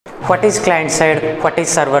What is client side, what is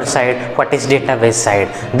server side, what is database side?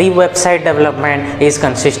 The website development is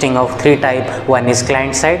consisting of three types. One is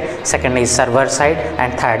client side, second is server side,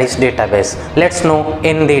 and third is database. Let's know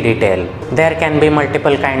in the detail. There can be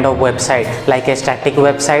multiple kind of website, like a static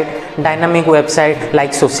website, dynamic website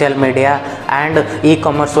like social media, and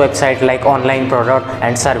e-commerce website like online product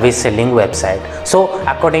and service selling website. So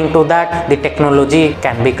according to that, the technology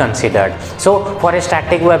can be considered. So for a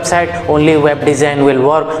static website, only web design will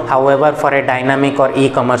work. However, for a dynamic or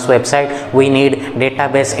e-commerce website, we need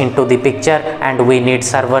database into the picture and we need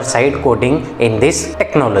server side coding in this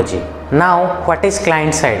technology. Now, what is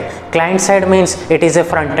client side? Client side means it is a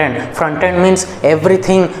front end. Front end means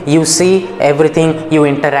everything you see, everything you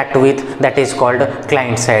interact with, that is called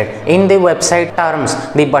client side. In the website terms,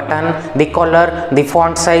 the button, the color, the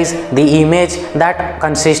font size, the image, that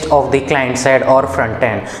consists of the client side or front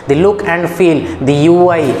end. The look and feel, the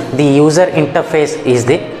UI, the user interface is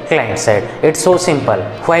the client side. It's so simple.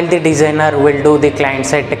 While the designer will do the client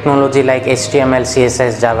side technology like HTML,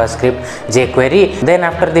 CSS, JavaScript, jQuery, then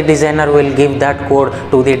after the designer will give that code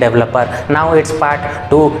to the developer. Now it's part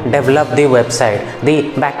to develop the website,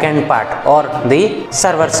 the backend part or the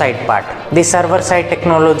server side part. The server side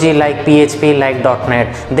technology like PHP, like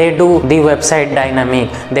 .NET, they do the website dynamic,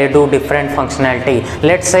 they do different functionality.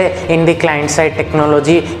 Let's say in the client side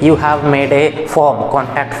technology, you have made a form,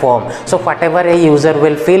 contact form. So whatever a user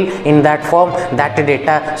will fill in that form, that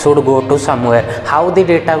data should go to somewhere. How the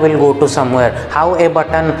data will go to somewhere? How a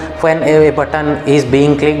button, when a button is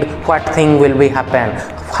being clicked, what thing will be happen?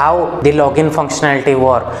 How the login functionality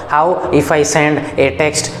work? How if I send a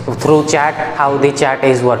text through chat, how the chat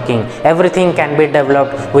is working? Everything can be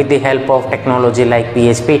developed with the help of technology like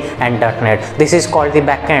PHP and .NET. This is called the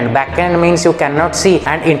backend. Backend means you cannot see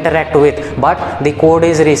and interact with, but the code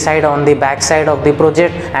is reside on the back side of the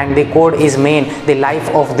project and the code is main. The life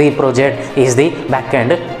of the project is the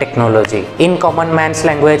backend technology. In common man's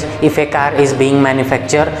language, if a car is being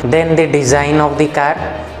manufactured, then the design of the car,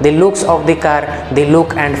 the looks of the car, the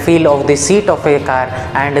look and feel of the seat of a car,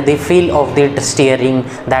 and the feel of the steering,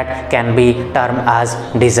 that can be termed as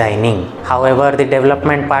designing. However, the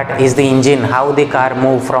development part is the engine, how the car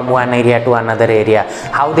move from one area to another area,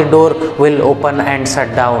 how the door will open and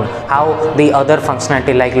shut down, how the other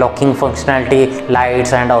functionality like locking functionality,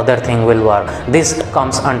 lights and other thing will work. This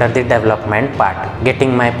comes under the development part.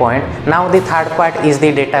 Getting my point? Now the third part is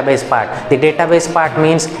the database part. The database part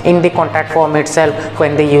means in the contact form itself,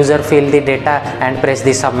 when the user fill the data and press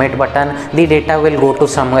the submit button, the data will go to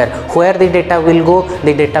somewhere. Where the data will go?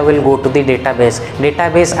 The data will go to the database.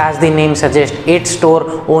 Database, as the name suggests, it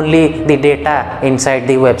store only the data inside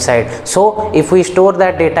the website. So if we store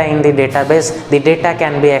that data in the database, the data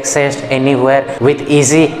can be accessed anywhere with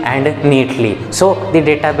easy and neatly. So the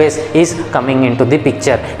database is coming into the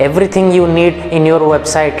picture. Everything you need in your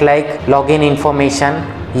website like login information,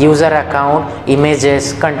 user account,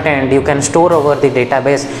 images, content, you can store over the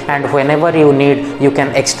database, and whenever you need, you can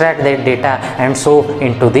extract that data and show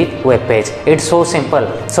into the web page. It's so simple.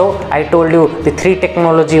 So I told you the three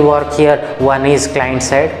technology work here. One is client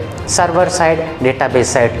side, server side, database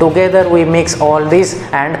side. Together we mix all this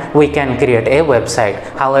and we can create a website.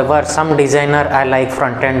 However, some designer are like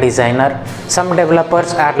front-end designer, some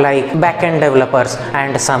developers are like back-end developers,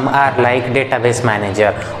 and some are like database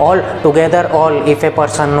manager. All together, if a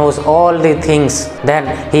person knows all the things,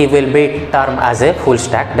 then he will be termed as a full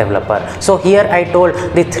stack developer. So here I told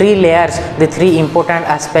the three layers, the three important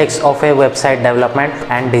aspects of a website development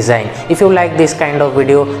and design. If you like this kind of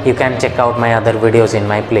video, you can check out my other videos in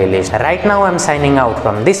my playlist. Right now I'm signing out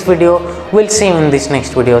from this video. We'll see you in this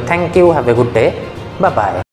next video. Thank you. Have a good day. Bye bye.